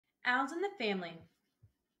Owls in the Family,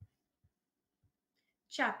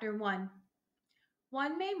 Chapter 1.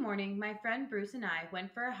 One May morning, my friend Bruce and I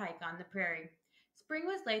went for a hike on the prairie. Spring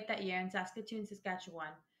was late that year in Saskatoon,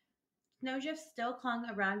 Saskatchewan. Snowdrifts still clung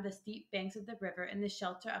around the steep banks of the river in the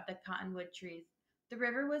shelter of the cottonwood trees. The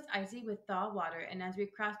river was icy with thaw water, and as we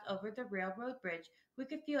crossed over the railroad bridge, we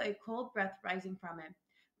could feel a cold breath rising from it.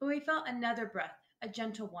 But we felt another breath, a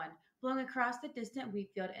gentle one, blowing across the distant wheat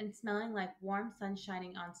field and smelling like warm sun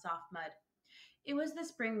shining on soft mud. It was the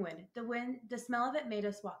spring wind. The smell of it made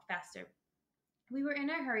us walk faster. We were in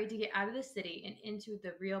a hurry to get out of the city and into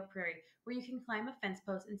the real prairie, where you can climb a fence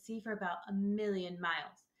post and see for about a million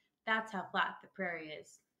miles. That's how flat the prairie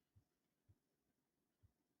is.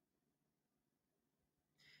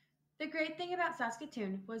 The great thing about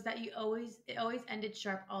Saskatoon was that it always ended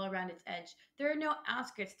sharp all around its edge. There are no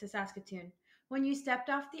outskirts to Saskatoon. When you stepped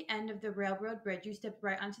off the end of the railroad bridge, you stepped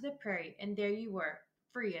right onto the prairie, and there you were,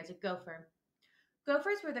 free as a gopher.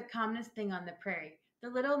 Gophers were the commonest thing on the prairie. The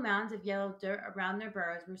little mounds of yellow dirt around their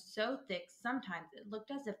burrows were so thick sometimes it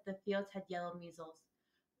looked as if the fields had yellow measles.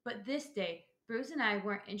 But this day, Bruce and I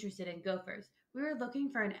weren't interested in gophers. We were looking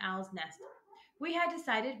for an owl's nest. We had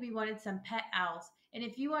decided we wanted some pet owls, and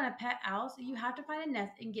if you want to pet owls, you have to find a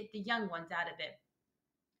nest and get the young ones out of it.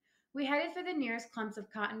 We headed for the nearest clumps of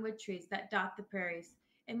cottonwood trees that dot the prairies,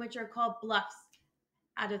 and which are called bluffs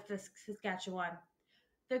out of the Saskatchewan.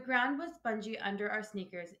 The ground was spongy under our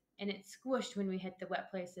sneakers, and it squished when we hit the wet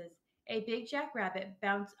places. A big jackrabbit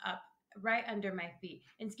bounced up right under my feet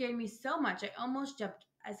and scared me so much I almost jumped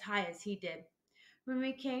as high as he did. When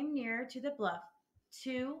we came nearer to the bluff,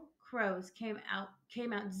 two crows came out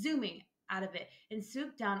zooming out of it and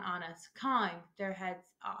swooped down on us, cawing their heads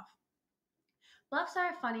off. Bluffs are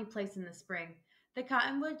a funny place in the spring. The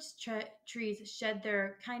cottonwood trees shed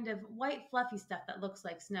their kind of white fluffy stuff that looks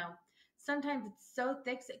like snow. Sometimes it's so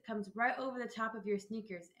thick it comes right over the top of your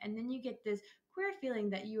sneakers, and then you get this queer feeling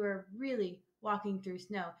that you are really walking through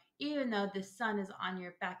snow, even though the sun is on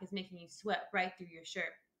your back is making you sweat right through your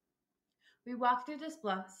shirt. We walked through this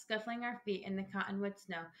bluff, scuffling our feet in the cottonwood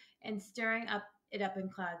snow and stirring it up in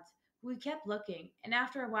clouds. We kept looking, and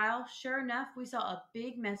after a while, sure enough, we saw a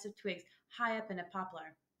big mess of twigs high up in a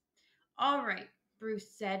poplar. All right, Bruce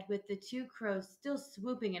said, with the two crows still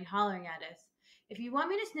swooping and hollering at us. If you want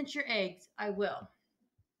me to snitch your eggs, I will.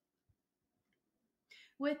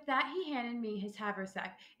 With that, he handed me his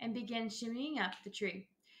haversack and began shimmying up the tree.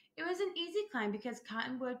 It was an easy climb because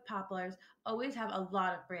cottonwood poplars always have a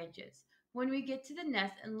lot of branches. When we get to the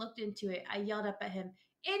nest and looked into it, I yelled up at him,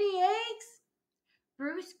 "Any eggs?"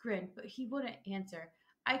 Bruce grinned, but he wouldn't answer.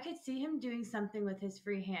 I could see him doing something with his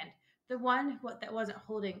free hand, the one that wasn't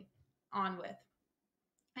holding on with.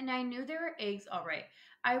 And I knew there were eggs all right.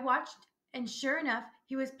 I watched, and sure enough,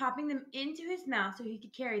 he was popping them into his mouth so he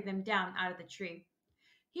could carry them down out of the tree.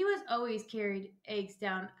 He was always carried eggs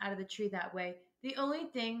down out of the tree that way. The only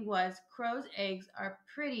thing was, crow's eggs are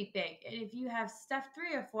pretty big, and if you have stuffed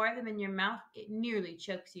three or four of them in your mouth, it nearly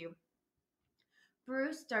chokes you.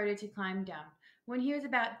 Bruce started to climb down. When he was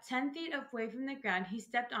about 10 feet away from the ground, he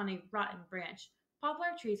stepped on a rotten branch.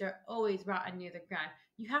 Poplar trees are always rotten near the ground.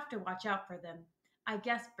 You have to watch out for them. I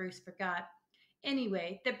guess Bruce forgot.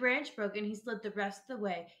 Anyway, the branch broke and he slid the rest of the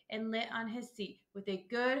way and lit on his seat with a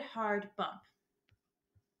good hard bump.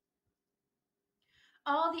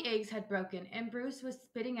 All the eggs had broken, and Bruce was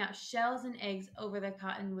spitting out shells and eggs over the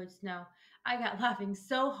cottonwood snow. I got laughing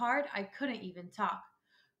so hard I couldn't even talk.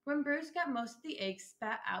 When Bruce got most of the eggs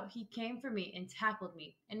spat out, he came for me and tackled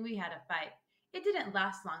me, and we had a fight. It didn't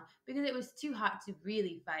last long because it was too hot to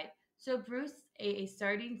really fight. So Bruce ate a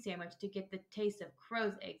sardine sandwich to get the taste of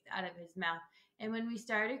crow's eggs out of his mouth. And when we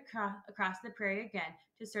started across the prairie again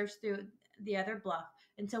to search through the other bluff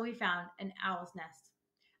until we found an owl's nest.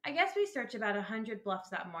 I guess we searched about 100 bluffs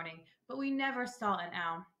that morning, but we never saw an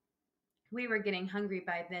owl. We were getting hungry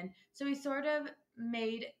by then, so we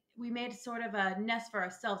made sort of a nest for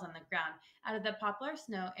ourselves on the ground out of the poplar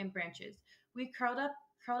snow and branches. We curled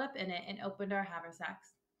up in it and opened our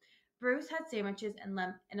haversacks. Bruce had sandwiches and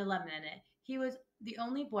a lemon in it. He was the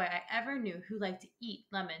only boy I ever knew who liked to eat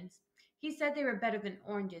lemons. He said they were better than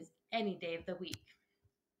oranges any day of the week.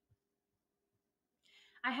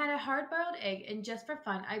 I had a hard boiled egg, and just for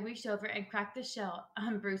fun, I reached over and cracked the shell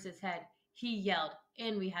on Bruce's head. He yelled,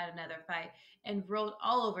 and we had another fight, and rolled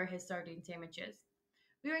all over his sardine sandwiches.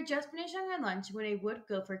 We were just finishing our lunch when a wood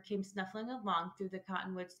gopher came snuffling along through the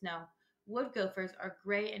cottonwood snow. Wood gophers are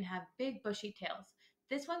gray and have big bushy tails.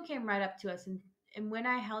 This one came right up to us, and when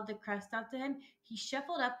I held the crust out to him, he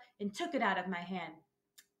shuffled up and took it out of my hand.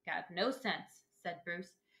 Got no sense, said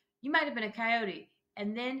Bruce. You might have been a coyote,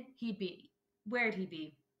 and then he'd be. Where'd he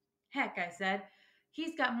be? Heck, I said.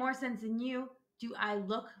 He's got more sense than you. Do I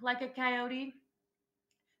look like a coyote?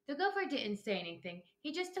 The gopher didn't say anything.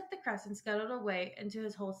 He just took the crust and scuttled away into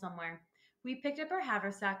his hole somewhere. We picked up our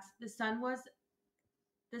haversacks. The sun was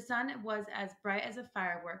as bright as a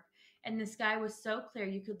firework, and the sky was so clear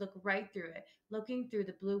you could look right through it, looking through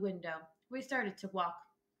the blue window. We started to walk.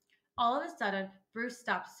 All of a sudden, Bruce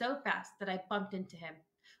stopped so fast that I bumped into him.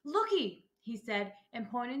 "Looky!" he said, and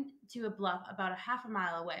pointed to a bluff about a half a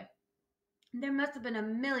mile away. There must have been a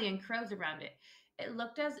million crows around it. It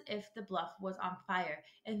looked as if the bluff was on fire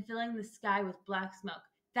and filling the sky with black smoke.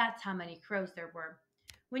 That's how many crows there were.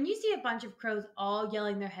 When you see a bunch of crows all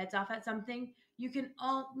yelling their heads off at something, you can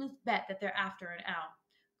almost bet that they're after an owl.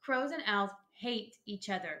 Crows and owls hate each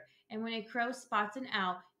other, and when a crow spots an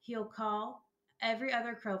owl, he'll call every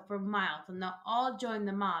other crow for miles, and they'll all join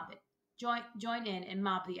the mob, join in and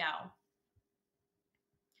mob the owl.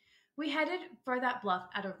 We headed for that bluff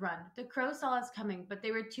at a run. The crows saw us coming, but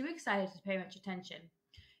they were too excited to pay much attention.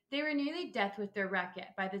 They were nearly deaf with their racket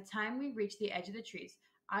by the time we reached the edge of the trees.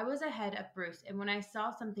 I was ahead of Bruce, and when I saw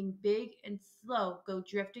something big and slow go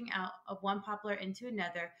drifting out of one poplar into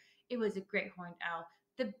another, it was a great horned owl,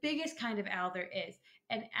 the biggest kind of owl there is.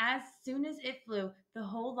 And as soon as it flew, the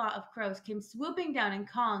whole lot of crows came swooping down and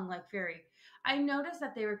cawing like fury. I noticed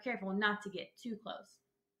that they were careful not to get too close.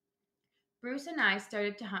 Bruce and I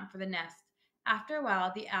started to hunt for the nest. After a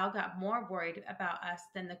while, the owl got more worried about us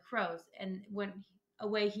than the crows, and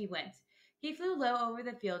away he went. He flew low over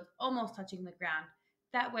the fields, almost touching the ground.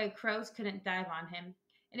 That way, crows couldn't dive on him,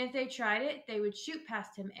 and if they tried it, they would shoot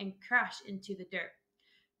past him and crash into the dirt.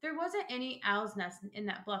 There wasn't any owl's nest in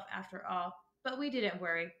that bluff after all, but we didn't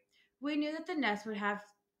worry. We knew that the nest would have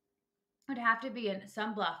to be in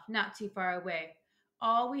some bluff not too far away.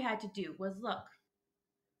 All we had to do was look.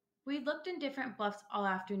 We looked in different bluffs all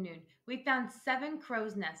afternoon. We found 7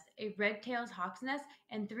 crows' nests, a red-tailed hawk's nest,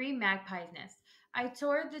 and 3 magpies' nests. I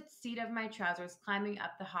tore the seat of my trousers climbing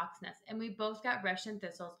up the hawk's nest, and we both got Russian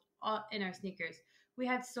thistles all in our sneakers. We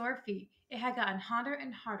had sore feet. It had gotten hotter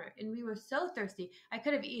and hotter, and we were so thirsty I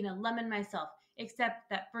could have eaten a lemon myself, except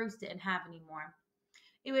that Bruce didn't have any more.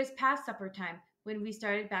 It was past supper time when we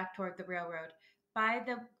started back toward the railroad. By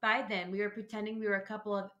then we were pretending we were a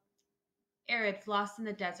couple of Arabs lost in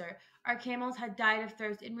the desert. Our camels had died of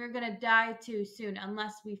thirst, and we were going to die too soon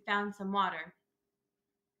unless we found some water.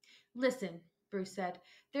 "Listen," Bruce said,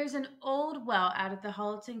 "there's an old well out at the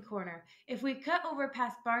Holton corner. If we cut over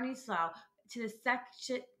past Barney's Slough to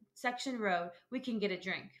the section road, we can get a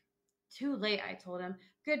drink." "Too late," I told him.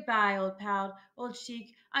 "Goodbye, old pal, old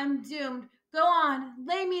sheik. I'm doomed. Go on,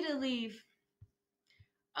 lay me to leave."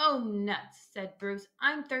 "Oh, nuts," said Bruce.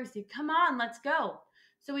 "I'm thirsty. Come on, let's go."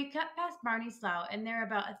 So we cut past Barney's Slough, and there were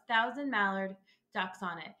about 1,000 mallard ducks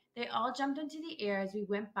on it. They all jumped into the air as we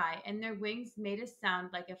went by, and their wings made a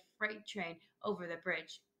sound like a freight train over the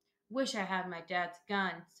bridge. "Wish I had my dad's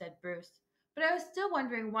gun," said Bruce. But I was still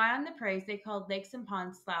wondering why on the prairies they called lakes and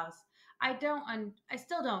ponds sloughs. I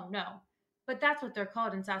still don't know, but that's what they're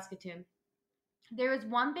called in Saskatoon. There was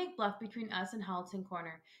one big bluff between us and Halton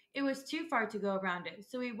Corner. It was too far to go around it,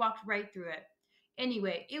 so we walked right through it.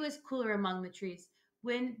 Anyway, it was cooler among the trees.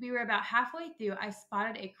 When we were about halfway through, I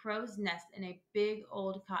spotted a crow's nest in a big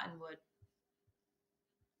old cottonwood.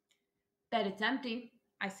 "Bet it's empty,"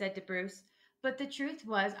 I said to Bruce. But the truth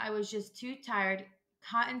was, I was just too tired,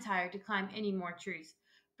 hot and tired, to climb any more trees.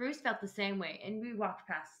 Bruce felt the same way, and we walked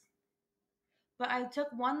past. But I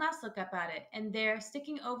took one last look up at it, and there,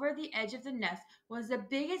 sticking over the edge of the nest, was the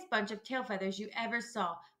biggest bunch of tail feathers you ever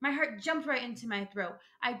saw. My heart jumped right into my throat.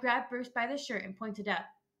 I grabbed Bruce by the shirt and pointed up.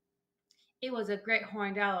 It was a great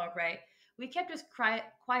horned owl, all right. We kept as quiet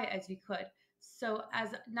as we could, so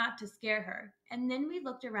as not to scare her. And then we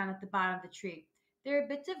looked around at the bottom of the tree. There were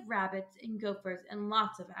bits of rabbits and gophers and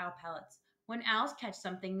lots of owl pellets. When owls catch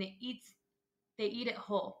something, they eat it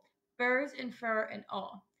whole, burrs and fur and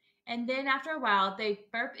all. And then after a while, they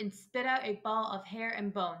burp and spit out a ball of hair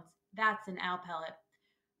and bones. That's an owl pellet.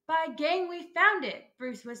 "By gang, we found it,"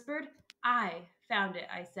 Bruce whispered. "I found it,"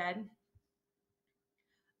 I said.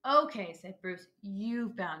 "Okay," said Bruce,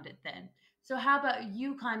 "you found it then. So how about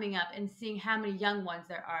you climbing up and seeing how many young ones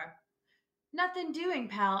there are?" "Nothing doing,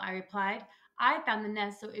 pal," I replied. "I found the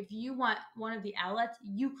nest, so if you want one of the owlets,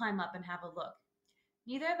 you climb up and have a look."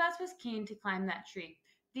 Neither of us was keen to climb that tree.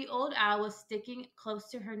 The old owl was sticking close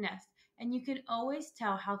to her nest, and you can always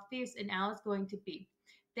tell how fierce an owl is going to be.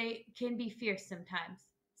 They can be fierce sometimes.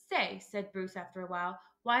 "Say," said Bruce after a while,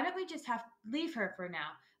 "why don't we just have leave her for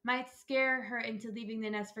now? Might scare her into leaving the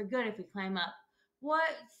nest for good if we climb up.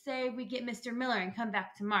 What say we get Mr. Miller and come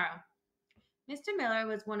back tomorrow?" Mr. Miller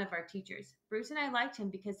was one of our teachers. Bruce and I liked him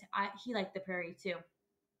because he liked the prairie too.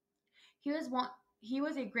 He was one he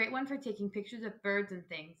was a great one for taking pictures of birds and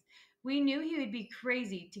things. We knew he would be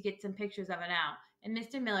crazy to get some pictures of an owl, and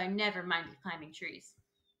Mr. Miller never minded climbing trees.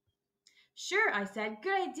 Sure, I said,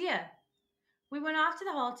 good idea. We went off to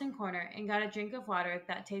the Halton corner and got a drink of water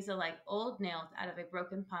that tasted like old nails out of a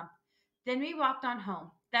broken pump. Then we walked on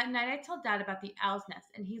home. That night I told Dad about the owl's nest,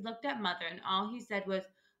 and he looked at Mother, and all he said was,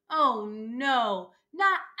 "Oh no,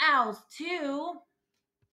 not owls too."